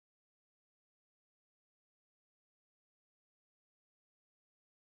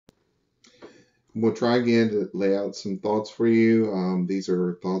We'll try again to lay out some thoughts for you. These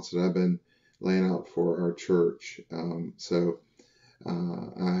are thoughts that I've been laying out for our church. I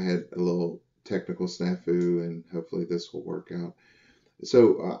had a little technical snafu, and hopefully this will work out.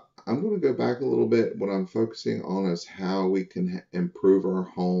 I'm going to go back a little bit. What I'm focusing on is how we can improve our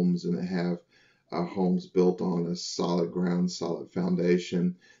homes and have our homes built on a solid ground, solid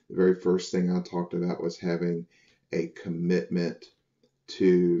foundation. The very first thing I talked about was having a commitment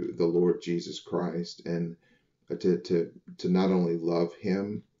to the Lord Jesus Christ, and to not only love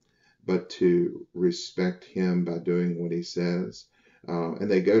him but to respect him by doing what he says. And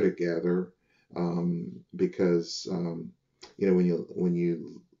they go together, because when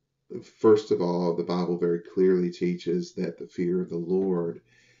you first of all, the Bible very clearly teaches that the fear of the Lord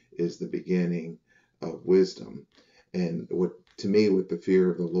is the beginning of wisdom. And what to me, what the fear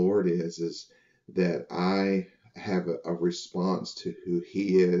of the Lord is that I have a response to who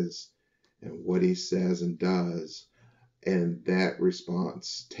he is and what he says and does, and that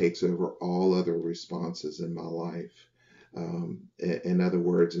response takes over all other responses in my life. In other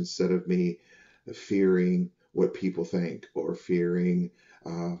words, instead of me fearing what people think, or fearing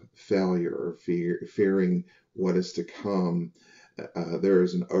failure, or fearing what is to come, there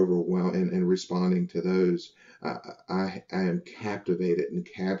is an overwhelm, and responding to those, I am captivated and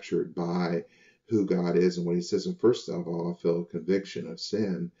captured by who God is and what he says. And first of all, I feel a conviction of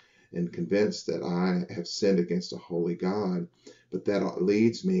sin and convinced that I have sinned against a holy God. But that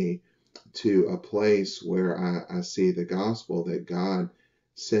leads me to a place where I see the gospel that God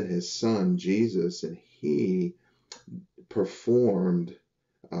sent his son Jesus, and he performed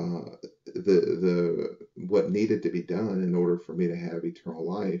the what needed to be done in order for me to have eternal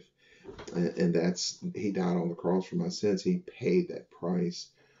life. And that's, he died on the cross for my sins. He paid that price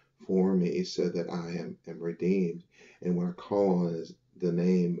for me so that I am redeemed. And when I call on the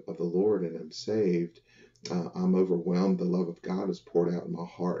name of the Lord and am saved, I'm overwhelmed. The love of God is poured out in my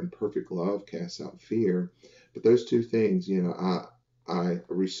heart, and perfect love casts out fear. But those two things, I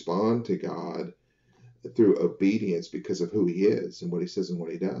respond to God through obedience because of who he is and what he says and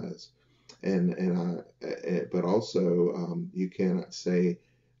what he does. But also, you cannot say,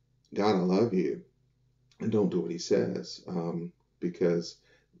 God, I love you, and don't do what he says, because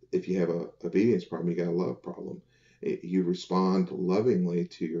if you have a obedience problem, you got a love problem. You respond lovingly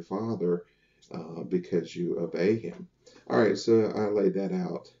to your father, because you obey him. All right, so I laid that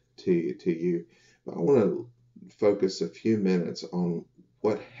out to you, but I want to focus a few minutes on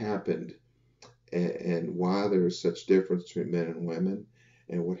what happened, and why there is such difference between men and women,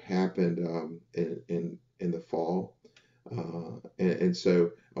 and what happened, in the fall.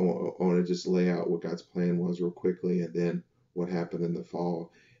 So I want to just lay out what God's plan was real quickly, and then what happened in the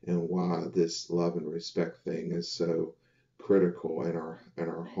fall, and why this love and respect thing is so critical in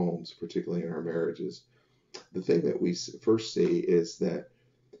our homes, particularly in our marriages. The thing that we first see is that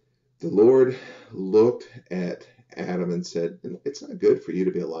the Lord looked at Adam and said, "It's not good for you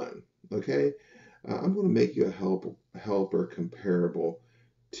to be alone. Okay, I'm going to make you a helper comparable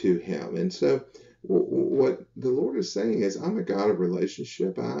to him." And so, what the Lord is saying is, I'm a God of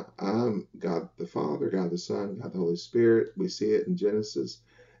relationship. I'm God the Father, God the Son, God the Holy Spirit. We see it in Genesis.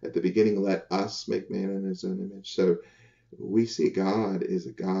 At the beginning, let us make man in his own image. So we see God is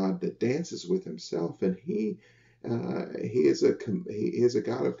a God that dances with himself, and he is a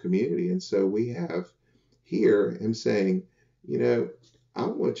God of community. And so we have here him saying, you know, I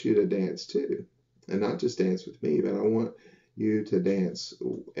want you to dance too, and not just dance with me, but I want you to dance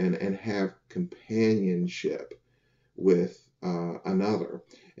and have companionship with another.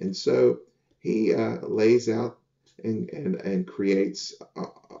 And so he lays out and creates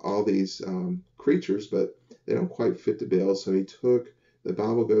all these creatures, but they don't quite fit the bill. So he took, the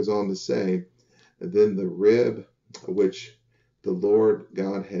Bible goes on to say, then the rib which the Lord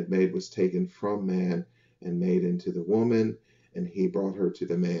God had made was taken from man and made into the woman, and he brought her to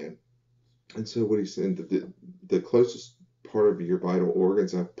the man. And so what he's saying, the closest part of your vital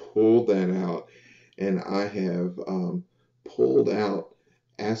organs, I've pulled that out, and I have pulled out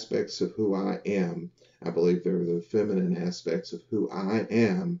aspects of who I am. I believe they're the feminine aspects of who I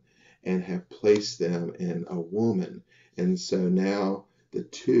am, and have placed them in a woman. And so now the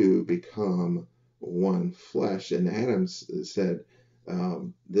two become one flesh. And Adam said,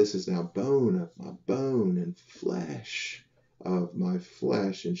 this is now bone of my bone and flesh of my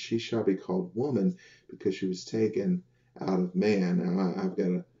flesh, and she shall be called woman because she was taken out of man. Now, I've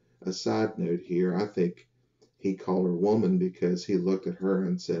got a side note here. I think he called her woman because he looked at her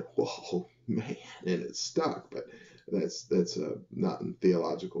and said, "Whoa, man," and it stuck. But that's not in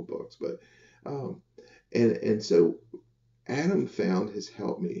theological books. But um, and so Adam found his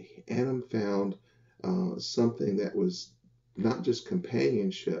helpmeet. Adam found something that was not just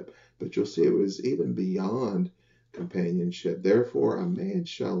companionship, but you'll see it was even beyond companionship. Therefore, a man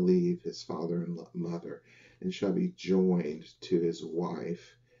shall leave his father and mother and shall be joined to his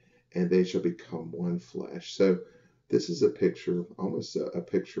wife, and they shall become one flesh. So, this is a picture, almost a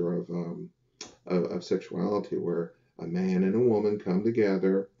picture of sexuality, where a man and a woman come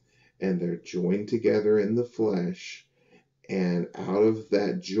together and they're joined together in the flesh, and out of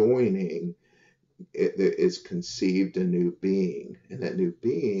that joining is conceived a new being, and that new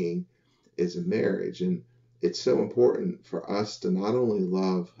being is a marriage. And it's so important for us to not only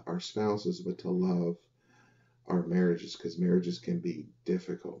love our spouses, but to love our marriages, because marriages can be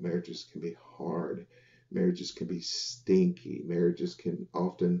difficult, marriages can be hard, marriages can be stinky, marriages can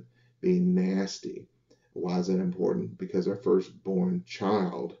often be nasty. Why is that important? Because our firstborn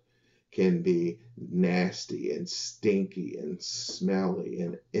child can be nasty and stinky and smelly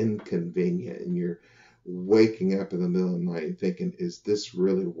and inconvenient, and you're waking up in the middle of the night and thinking, is this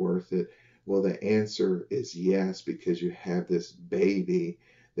really worth it? Well, the answer is yes, because you have this baby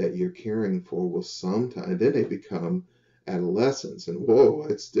that you're caring for. Well, sometimes then they become adolescents, and whoa,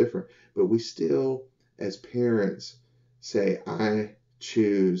 it's different. But we still, as parents, say, I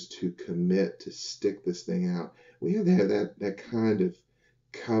choose to commit to stick this thing out. We have to have that kind of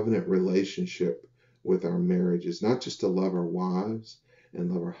covenant relationship with our marriages, not just to love our wives and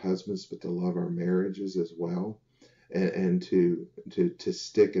love our husbands, but to love our marriages as well, and to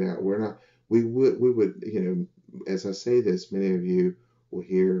stick it out. We would, as I say this, many of you will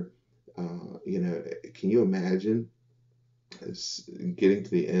hear, can you imagine getting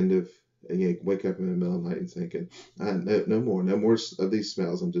to the end of, wake up in the middle of the night and thinking, no more of these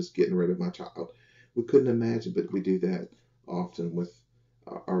smells, I'm just getting rid of my child. We couldn't imagine, but we do that often with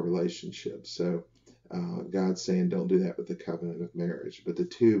our relationships. So God's saying, don't do that with the covenant of marriage, but the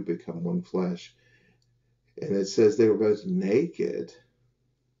two become one flesh. And it says they were both naked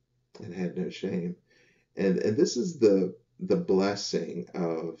and had no shame. And this is the blessing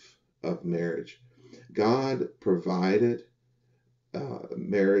of marriage. God provided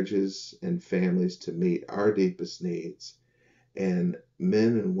marriages and families to meet our deepest needs, and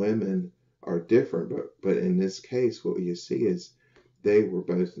men and women are different, but in this case, what you see is they were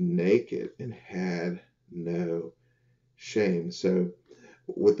both naked and had no shame. So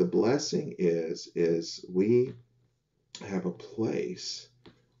what the blessing is we have a place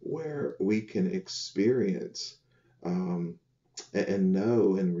where we can experience and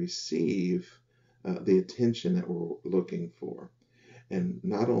know and receive the attention that we're looking for. And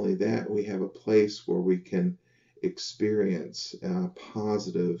not only that, we have a place where we can experience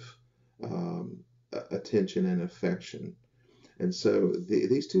positive attention and affection. And so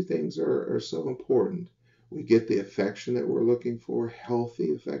these two things are so important. We get the affection that we're looking for,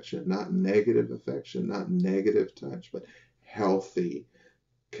 healthy affection, not negative affection, not negative touch, but healthy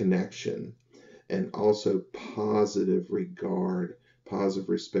connection, and also positive regard, positive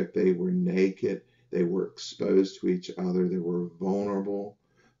respect. They were naked, they were exposed to each other, they were vulnerable,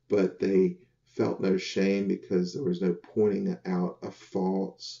 but they felt no shame because there was no pointing out of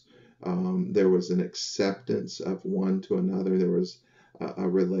faults. There was an acceptance of one to another. There was a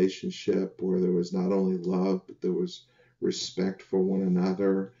relationship where there was not only love, but there was respect for one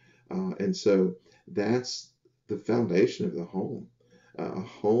another. And so that's the foundation of the home. A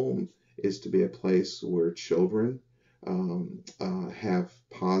home is to be a place where children have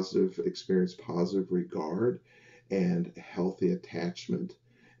experience positive regard and healthy attachment,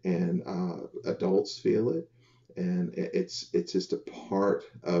 and adults feel it. And it's just a part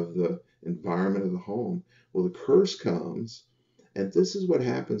of the environment of the home. Well, the curse comes, and this is what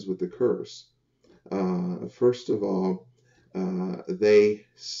happens with the curse. First of all, the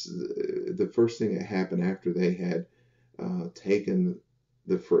first thing that happened after they had taken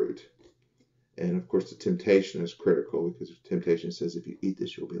the fruit, and of course the temptation is critical, because temptation says if you eat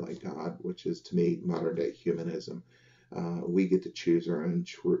this you'll be like God, which is to me modern day humanism. We get to choose our own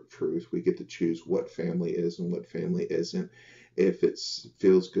truth. We get to choose what family is and what family isn't. If it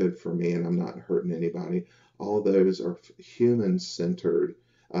feels good for me and I'm not hurting anybody, all those are human-centered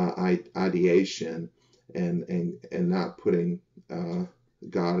ideation, and not putting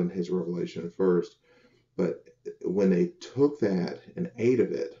God and His revelation first. But when they took that and ate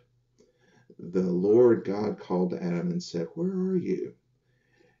of it, the Lord God called to Adam and said, "Where are you?"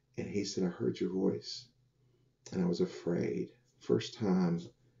 And he said, "I heard your voice, and I was afraid." First time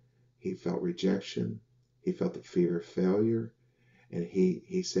he felt rejection, he felt the fear of failure, and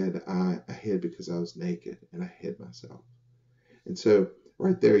he said, I hid because I was naked, and I hid myself. And so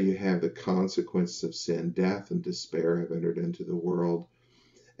right there you have the consequences of sin. Death and despair have entered into the world,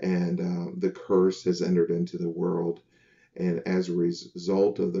 and the curse has entered into the world. And as a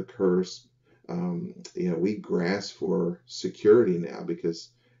result of the curse, we grasp for security now because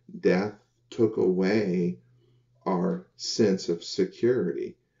death took away our sense of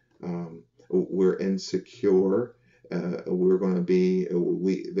security. We're insecure. We're going to be.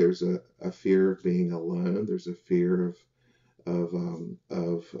 There's a fear of being alone. There's a fear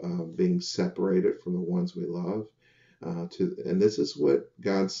of being separated from the ones we love. And this is what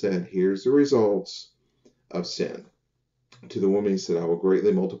God said. Here's the results of sin. To the woman, He said, "I will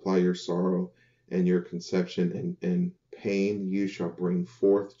greatly multiply your sorrow and your conception, and pain you shall bring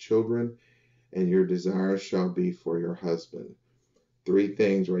forth children, and your desires shall be for your husband." Three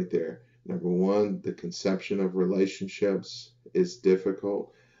things right there. Number one, the conception of relationships is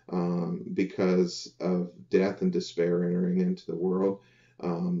difficult because of death and despair entering into the world.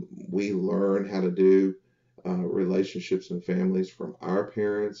 We learn how to do relationships and families from our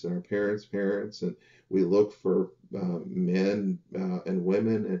parents and our parents' parents, and we look for men and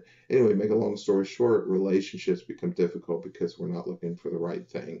women. And anyway, make a long story short, relationships become difficult because we're not looking for the right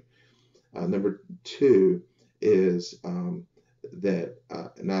thing. Number two is that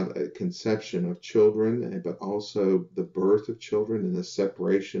not a conception of children, but also the birth of children and the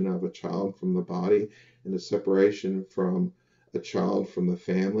separation of a child from the body and the separation from a child from the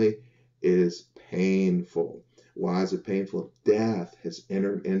family is painful. Why is it painful? Death has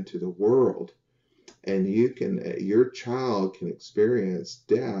entered into the world, and your child can experience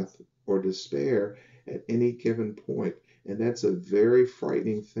death or despair at any given point, and that's a very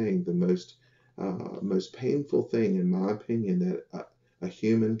frightening thing. The most painful thing, in my opinion, that a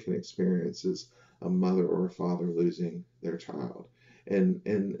human can experience is a mother or a father losing their child, and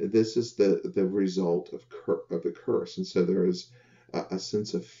this is the result of the curse. And so there is a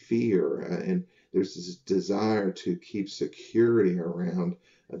sense of fear, and there's this desire to keep security around,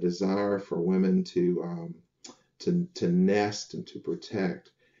 a desire for women to nest and to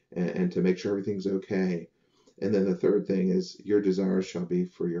protect and to make sure everything's okay. And then the third thing is your desire shall be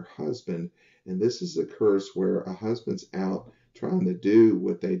for your husband. And this is a curse where a husband's out trying to do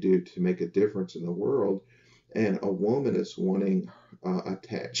what they do to make a difference in the world, and a woman is wanting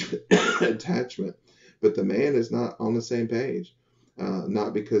attachment, but the man is not on the same page.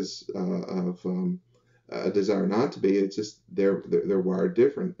 Not because of a desire not to be. It's just they're wired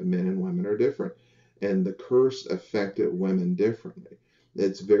different. Men and women are different, and the curse affected women differently.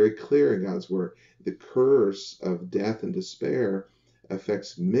 It's very clear in God's word. The curse of death and despair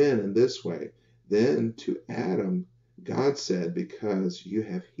affects men in this way. Then to Adam, God said, "Because you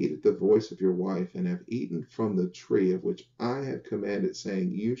have heeded the voice of your wife and have eaten from the tree of which I have commanded,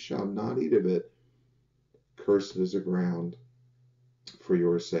 saying, you shall not eat of it, cursed is the ground for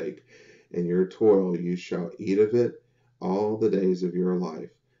your sake. In your toil you shall eat of it all the days of your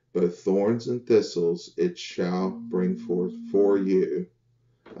life. Both thorns and thistles it shall bring forth for you.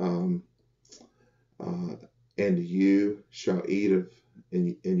 And you shall eat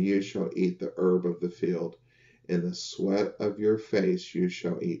and you shall eat the herb of the field. In the sweat of your face you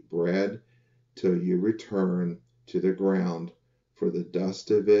shall eat bread till you return to the ground. For the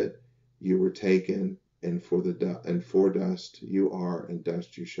dust of it you were taken, and for dust you are, and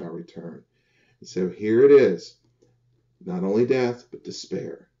dust you shall return." And so here it is. Not only death, but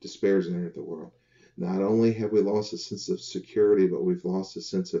despair. Despair has entered the world. Not only have we lost a sense of security, but we've lost a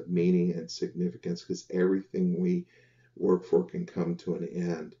sense of meaning and significance, because everything we work for can come to an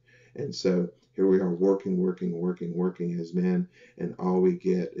end. And so here we are working as men, and all we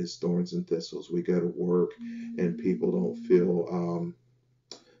get is thorns and thistles. We go to work and people don't feel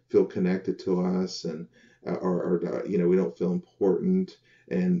connected to us, and we don't feel important,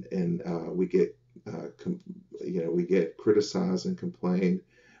 and we get we get criticized and complained.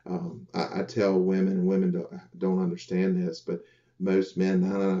 I tell women, and women don't understand this, but most men,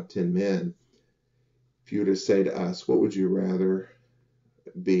 9 out of 10 men, if you were to say to us, what would you rather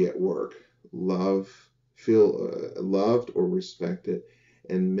be at work? Feel loved or respected?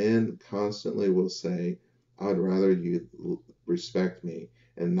 And men constantly will say, I'd rather you respect me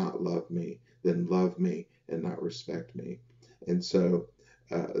and not love me than love me and not respect me. And so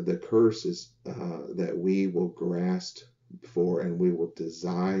the curse is that we will grasp for, and we will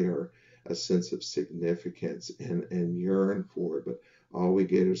desire a sense of significance and yearn for it, but all we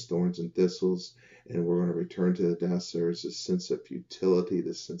get is thorns and thistles, and we're going to return to the dust. There's a sense of futility,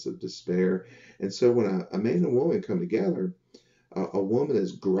 this sense of despair. And so when a man and woman come together, a woman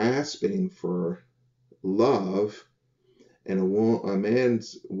is grasping for love, and a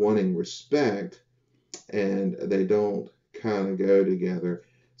man's wanting respect, and they don't kind of go together.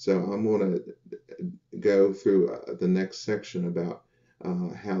 So I'm going to go through the next section about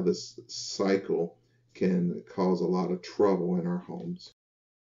how this cycle can cause a lot of trouble in our homes.